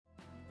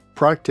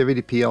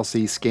Productivity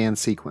PLC scan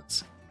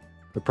sequence.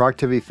 The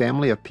Productivity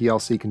family of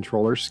PLC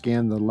controllers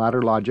scan the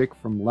ladder logic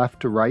from left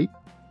to right,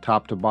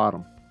 top to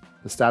bottom.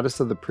 The status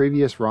of the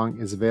previous rung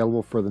is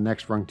available for the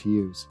next rung to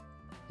use.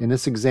 In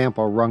this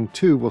example, rung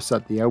 2 will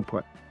set the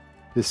output.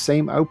 This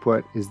same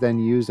output is then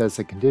used as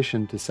a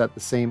condition to set the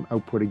same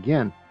output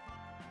again.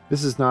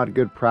 This is not a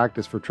good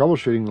practice for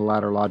troubleshooting the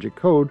ladder logic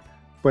code,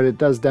 but it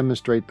does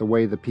demonstrate the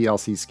way the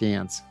PLC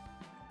scans.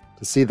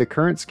 To see the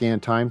current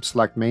scan time,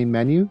 select Main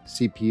Menu,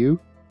 CPU,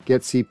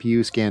 Get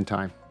CPU Scan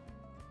Time.